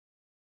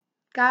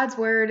God's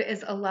word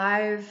is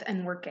alive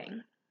and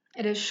working.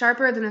 It is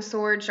sharper than a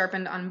sword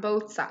sharpened on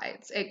both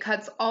sides. It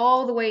cuts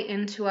all the way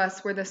into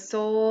us where the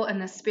soul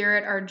and the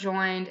spirit are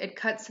joined. It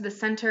cuts to the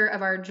center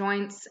of our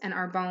joints and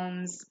our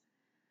bones.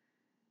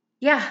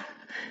 Yeah,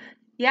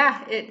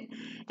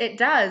 it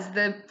does.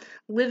 The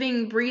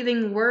living,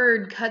 breathing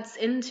word cuts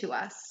into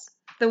us.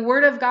 The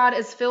word of God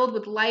is filled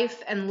with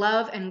life and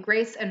love and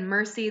grace and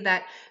mercy,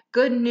 that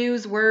good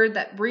news word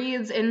that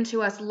breathes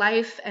into us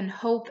life and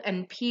hope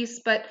and peace.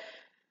 But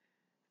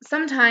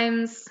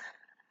sometimes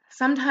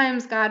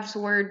God's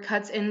word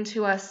cuts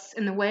into us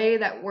in the way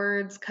that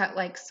words cut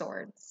like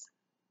swords.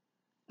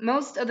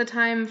 Most of the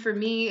time for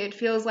me, it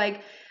feels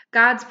like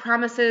God's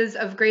promises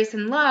of grace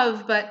and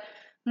love, but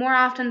more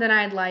often than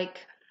I'd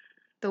like,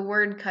 the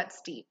word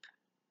cuts deep.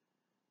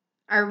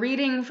 Our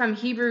reading from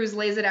Hebrews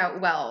lays it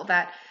out well,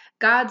 that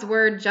God's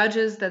word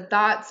judges the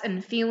thoughts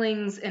and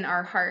feelings in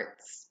our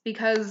hearts.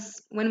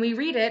 Because when we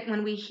read it,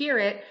 when we hear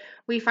it,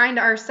 we find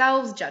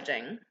ourselves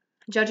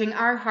judging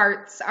our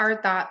hearts,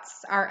 our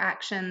thoughts, our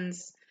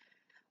actions,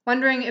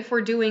 wondering if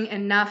we're doing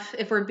enough,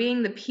 if we're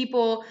being the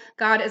people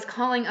God is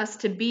calling us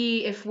to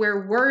be, if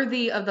we're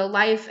worthy of the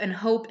life and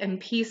hope and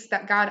peace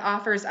that God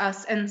offers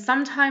us. And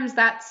sometimes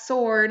that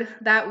sword,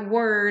 that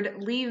word,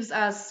 leaves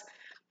us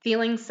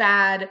feeling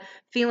sad,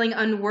 feeling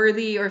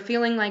unworthy, or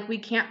feeling like we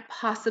can't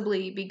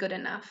possibly be good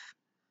enough.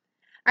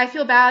 I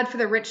feel bad for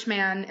the rich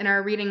man in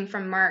our reading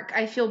from Mark.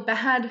 I feel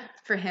bad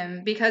for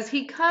him because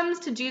he comes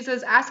to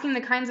Jesus asking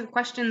the kinds of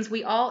questions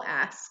we all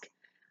ask.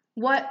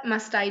 What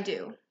must I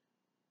do?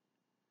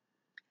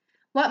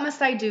 What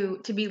must I do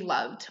to be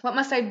loved? What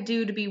must I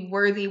do to be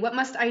worthy? What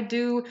must I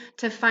do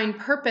to find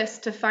purpose,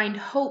 to find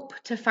hope,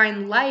 to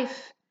find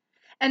life?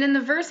 And in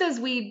the verses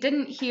we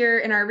didn't hear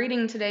in our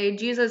reading today,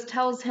 Jesus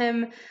tells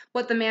him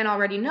what the man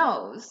already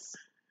knows.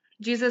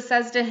 Jesus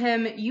says to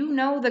him, "You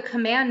know the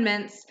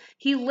commandments."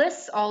 He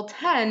lists all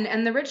 10,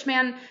 and the rich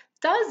man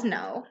does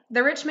know.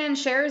 The rich man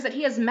shares that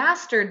he has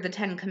mastered the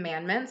 10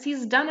 commandments.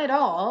 He's done it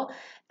all,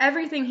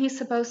 everything he's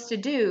supposed to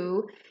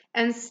do,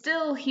 and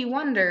still he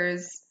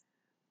wonders,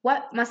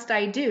 what must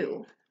I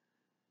do?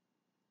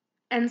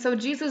 And so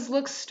Jesus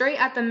looks straight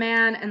at the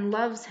man and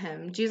loves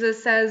him.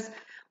 Jesus says,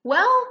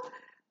 well,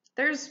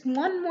 there's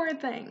one more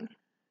thing.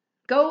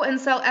 Go and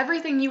sell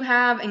everything you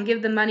have and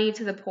give the money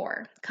to the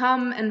poor.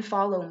 Come and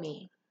follow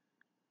me.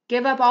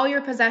 Give up all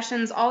your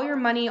possessions, all your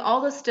money,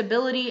 all the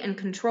stability and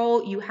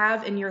control you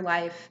have in your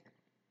life.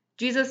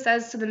 Jesus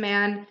says to the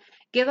man,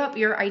 give up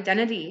your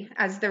identity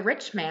as the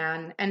rich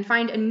man and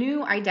find a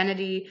new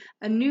identity,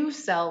 a new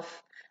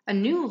self, a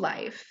new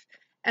life.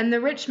 And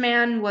the rich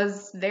man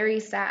was very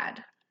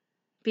sad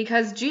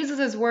because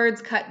Jesus'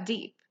 words cut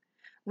deep,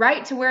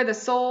 right to where the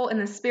soul and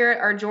the spirit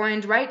are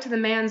joined, right to the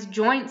man's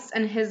joints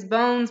and his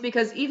bones,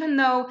 because even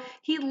though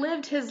he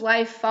lived his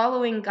life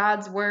following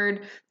God's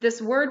word,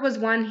 this word was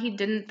one he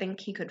didn't think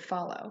he could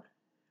follow.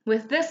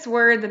 With this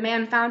word, the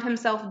man found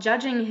himself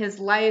judging his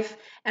life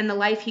and the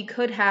life he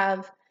could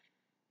have,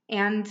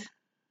 and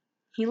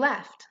he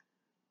left.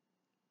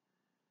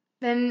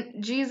 Then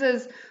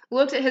Jesus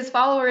looked at his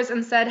followers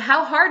and said,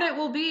 how hard it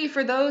will be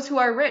for those who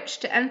are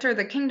rich to enter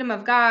the kingdom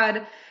of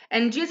God.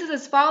 And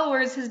Jesus'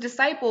 followers, his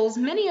disciples,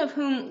 many of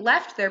whom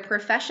left their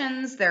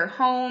professions, their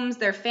homes,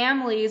 their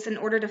families in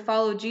order to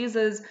follow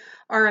Jesus,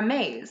 are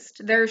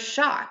amazed. They're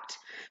shocked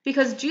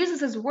because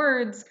Jesus'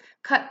 words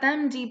cut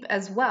them deep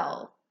as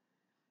well.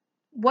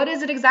 What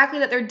is it exactly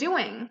that they're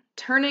doing?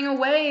 Turning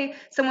away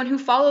someone who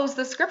follows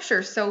the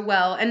scriptures so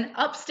well, an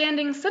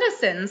upstanding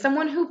citizen,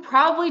 someone who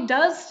probably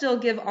does still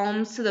give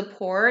alms to the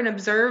poor and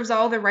observes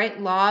all the right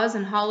laws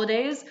and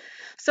holidays.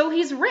 So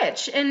he's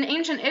rich. In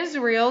ancient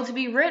Israel, to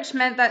be rich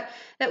meant that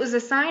was a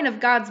sign of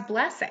God's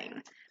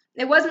blessing.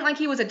 It wasn't like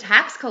he was a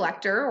tax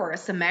collector or a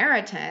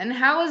Samaritan.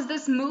 How is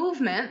this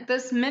movement,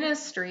 this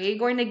ministry,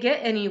 going to get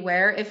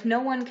anywhere if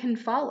no one can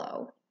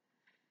follow?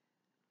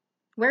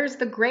 Where's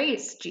the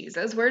grace,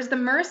 Jesus? Where's the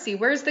mercy?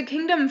 Where's the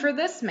kingdom for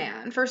this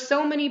man? For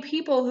so many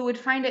people who would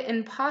find it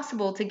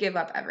impossible to give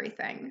up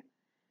everything.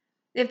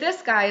 If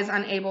this guy is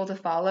unable to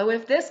follow,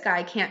 if this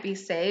guy can't be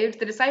saved,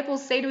 the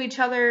disciples say to each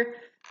other,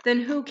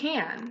 then who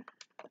can?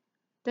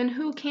 Then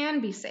who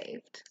can be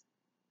saved?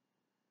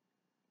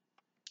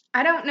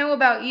 I don't know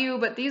about you,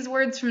 but these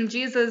words from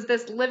Jesus,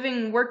 this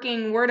living,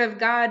 working word of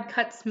God,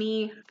 cuts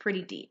me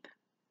pretty deep.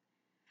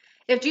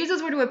 If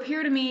Jesus were to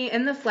appear to me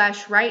in the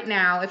flesh right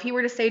now, if he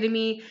were to say to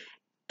me,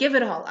 give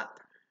it all up,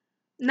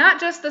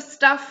 not just the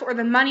stuff or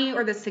the money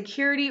or the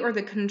security or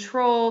the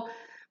control,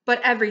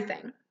 but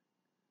everything.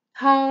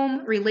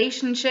 Home,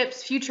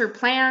 relationships, future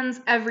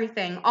plans,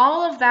 everything.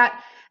 All of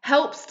that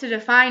helps to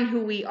define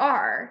who we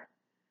are.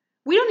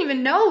 We don't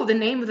even know the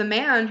name of the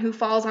man who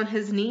falls on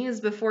his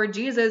knees before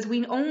Jesus.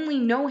 We only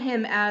know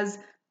him as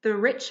the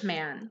rich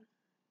man.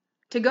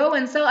 To go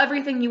and sell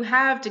everything you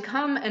have, to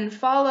come and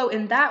follow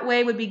in that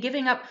way would be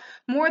giving up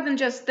more than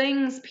just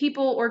things,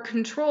 people, or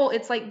control.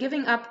 It's like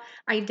giving up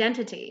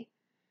identity.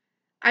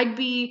 I'd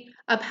be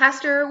A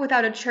pastor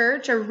without a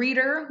church, a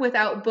reader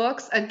without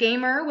books, a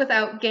gamer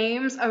without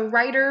games, a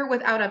writer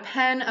without a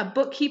pen, a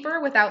bookkeeper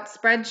without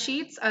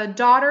spreadsheets, a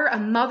daughter, a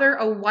mother,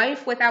 a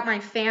wife without my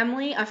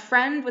family, a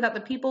friend without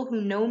the people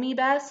who know me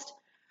best.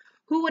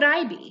 Who would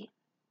I be?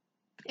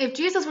 If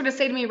Jesus were to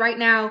say to me right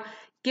now,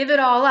 give it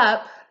all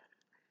up,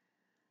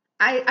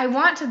 I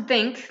want to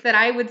think that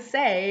I would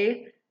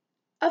say,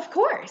 of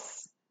course.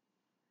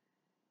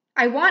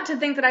 I want to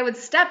think that I would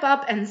step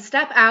up and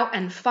step out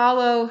and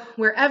follow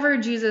wherever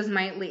Jesus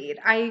might lead.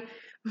 I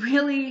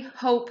really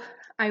hope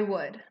I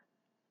would.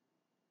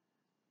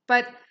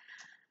 But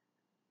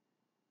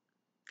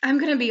I'm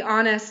going to be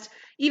honest,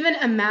 even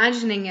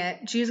imagining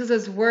it,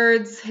 Jesus'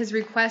 words, his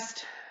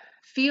request,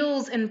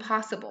 feels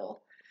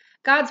impossible.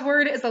 God's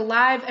word is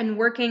alive and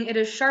working. It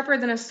is sharper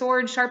than a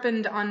sword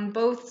sharpened on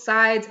both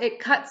sides. It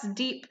cuts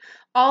deep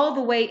all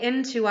the way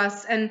into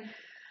us. And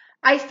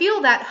I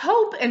feel that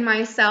hope in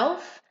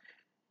myself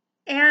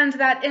and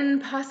that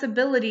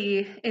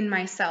impossibility in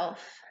myself.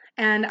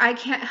 And I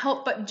can't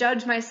help but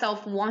judge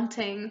myself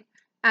wanting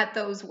at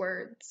those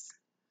words.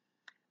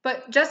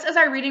 But just as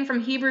our reading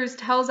from Hebrews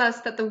tells us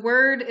that the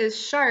word is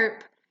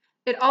sharp,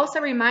 it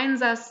also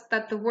reminds us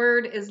that the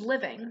word is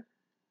living.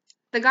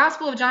 The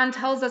Gospel of John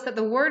tells us that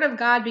the word of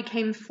God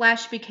became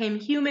flesh, became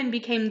human,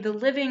 became the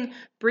living,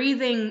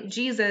 breathing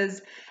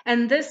Jesus.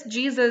 And this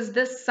Jesus,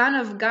 this Son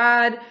of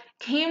God,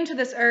 came to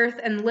this earth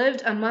and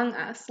lived among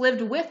us,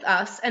 lived with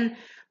us, and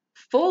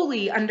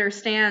fully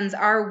understands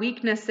our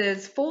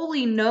weaknesses,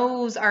 fully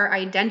knows our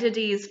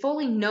identities,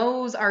 fully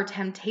knows our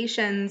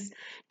temptations.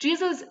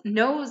 Jesus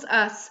knows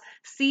us,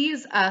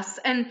 sees us,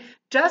 and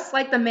just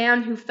like the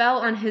man who fell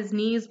on his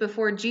knees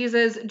before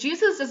Jesus,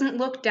 Jesus doesn't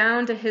look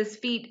down to his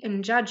feet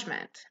in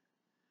judgment.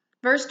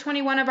 Verse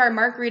 21 of our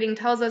Mark reading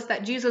tells us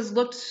that Jesus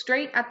looked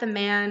straight at the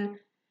man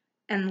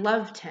and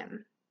loved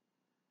him.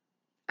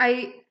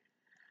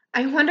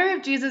 I wonder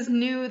if Jesus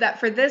knew that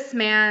for this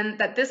man,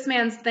 that this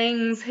man's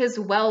things, his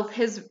wealth,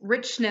 his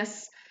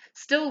richness,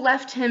 still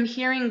left him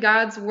hearing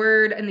God's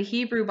word in the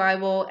Hebrew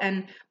Bible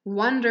and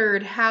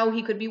wondered how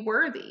he could be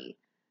worthy.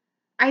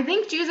 I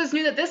think Jesus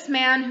knew that this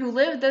man who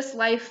lived this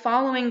life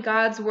following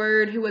God's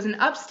word, who was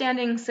an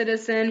upstanding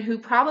citizen, who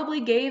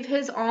probably gave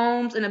his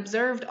alms and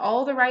observed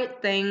all the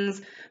right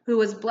things, who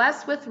was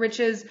blessed with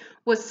riches,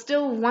 was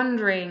still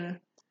wondering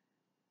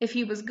if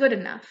he was good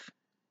enough.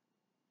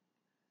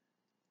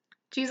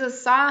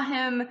 Jesus saw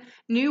him,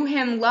 knew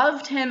him,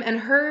 loved him, and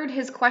heard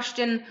his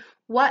question,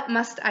 "What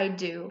must I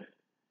do?"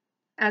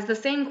 as the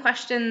same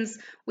questions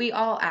we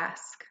all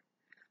ask.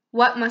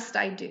 What must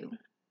I do?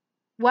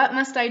 What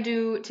must I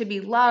do to be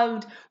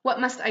loved?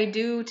 What must I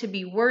do to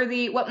be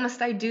worthy? What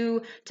must I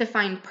do to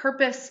find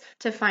purpose,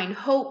 to find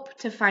hope,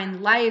 to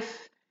find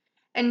life?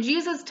 And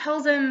Jesus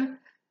tells him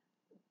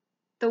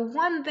the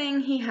one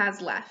thing he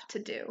has left to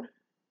do.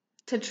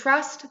 To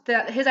trust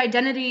that his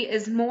identity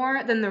is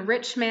more than the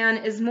rich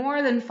man, is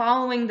more than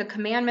following the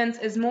commandments,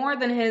 is more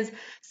than his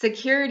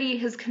security,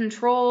 his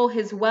control,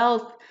 his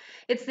wealth.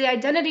 It's the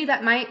identity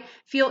that might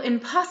feel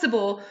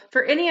impossible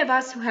for any of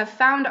us who have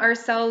found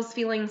ourselves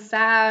feeling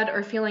sad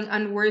or feeling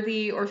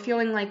unworthy or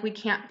feeling like we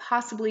can't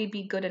possibly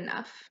be good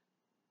enough.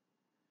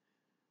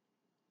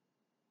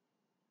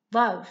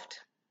 Loved.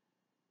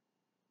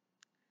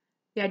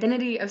 The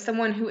identity of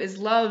someone who is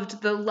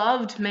loved, the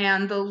loved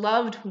man, the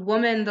loved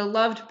woman, the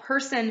loved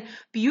person,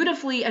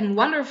 beautifully and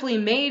wonderfully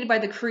made by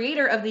the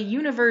creator of the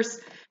universe,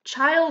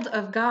 child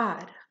of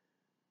God.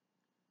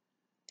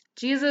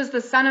 Jesus, the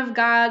Son of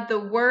God, the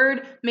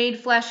Word made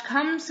flesh,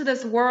 comes to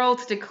this world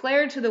to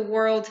declare to the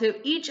world, to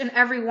each and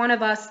every one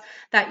of us,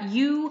 that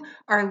you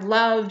are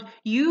loved,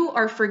 you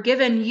are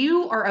forgiven,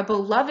 you are a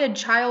beloved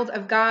child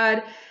of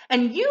God,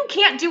 and you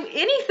can't do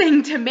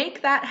anything to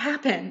make that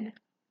happen.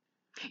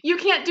 You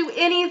can't do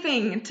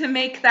anything to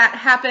make that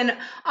happen.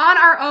 On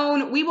our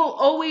own, we will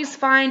always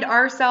find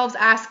ourselves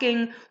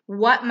asking,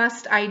 what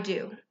must I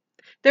do?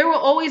 There will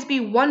always be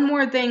one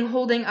more thing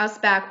holding us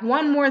back,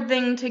 one more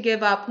thing to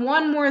give up,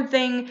 one more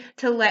thing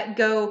to let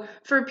go.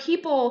 For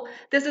people,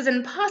 this is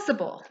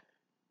impossible.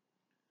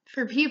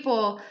 For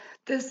people,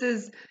 this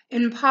is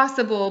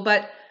impossible,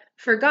 but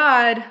for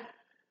God,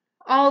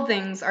 all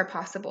things are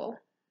possible.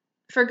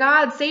 For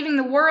God, saving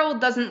the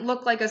world doesn't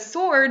look like a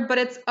sword, but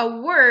it's a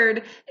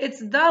word. It's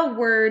the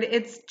word.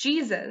 It's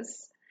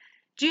Jesus.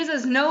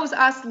 Jesus knows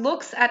us,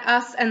 looks at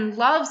us, and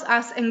loves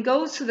us, and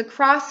goes to the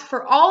cross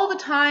for all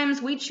the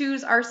times we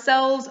choose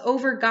ourselves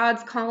over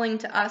God's calling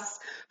to us,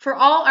 for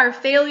all our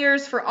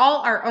failures, for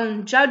all our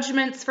own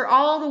judgments, for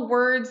all the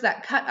words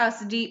that cut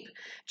us deep.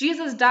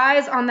 Jesus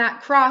dies on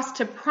that cross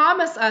to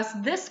promise us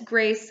this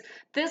grace,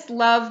 this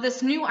love,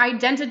 this new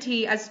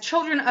identity as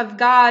children of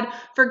God.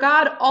 For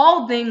God,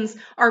 all things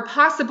are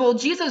possible.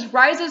 Jesus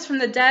rises from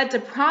the dead to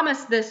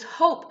promise this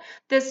hope,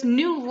 this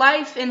new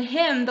life in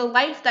him, the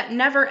life that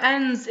never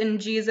ends in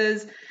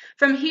Jesus.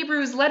 From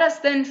Hebrews, let us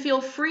then feel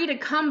free to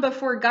come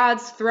before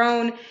God's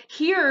throne.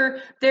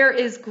 Here there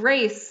is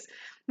grace.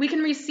 We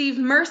can receive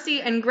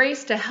mercy and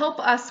grace to help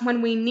us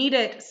when we need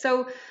it,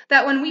 so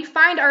that when we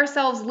find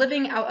ourselves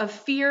living out of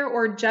fear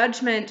or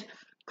judgment,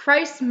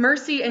 Christ's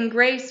mercy and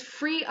grace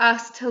free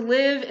us to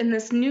live in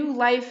this new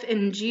life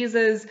in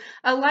Jesus,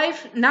 a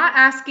life not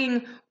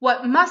asking,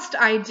 what must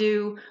I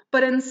do,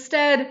 but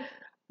instead,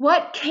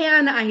 what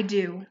can I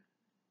do?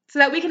 So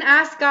that we can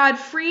ask God,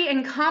 free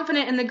and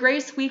confident in the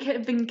grace we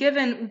have been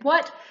given,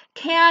 what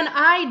can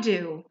I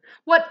do?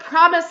 What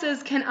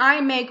promises can I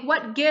make?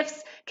 What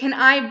gifts can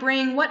I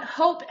bring? What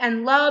hope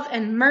and love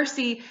and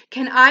mercy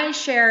can I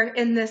share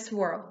in this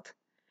world?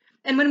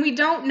 And when we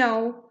don't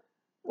know,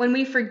 when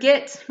we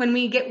forget, when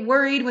we get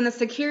worried, when the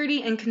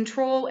security and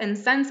control and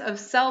sense of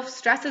self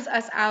stresses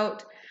us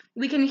out,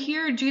 we can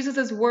hear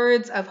Jesus'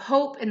 words of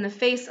hope in the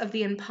face of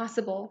the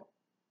impossible.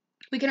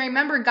 We can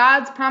remember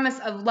God's promise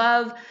of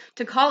love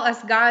to call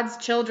us God's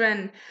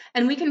children,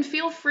 and we can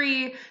feel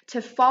free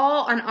to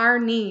fall on our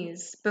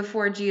knees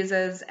before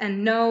Jesus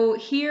and know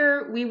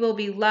here we will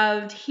be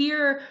loved,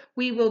 here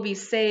we will be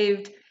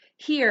saved,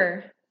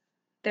 here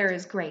there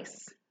is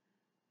grace.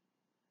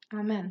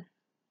 Amen.